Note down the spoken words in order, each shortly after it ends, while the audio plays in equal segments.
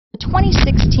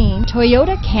2016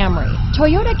 Toyota Camry.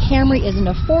 Toyota Camry is an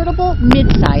affordable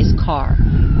mid-size car,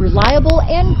 reliable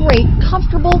and great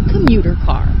comfortable commuter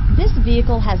car. This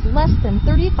vehicle has less than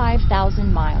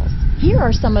 35,000 miles. Here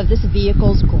are some of this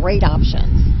vehicle's great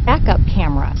options: backup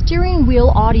camera, steering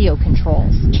wheel audio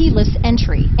controls, keyless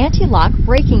entry, anti-lock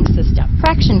braking system,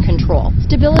 traction control,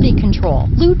 stability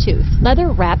control, Bluetooth,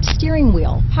 leather-wrapped steering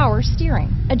wheel, power steering,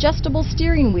 adjustable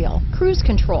steering wheel, cruise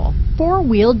control,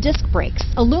 four-wheel disc brakes,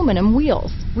 aluminum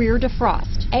wheels, rear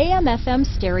defrost, AM/FM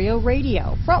stereo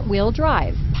radio, front-wheel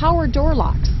drive, power door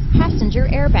locks, passenger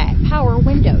airbag, power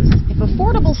windows. If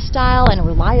affordable style and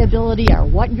reliability are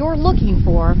what you're looking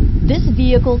for, this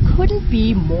vehicle couldn't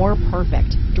be more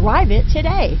perfect. Drive it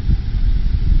today.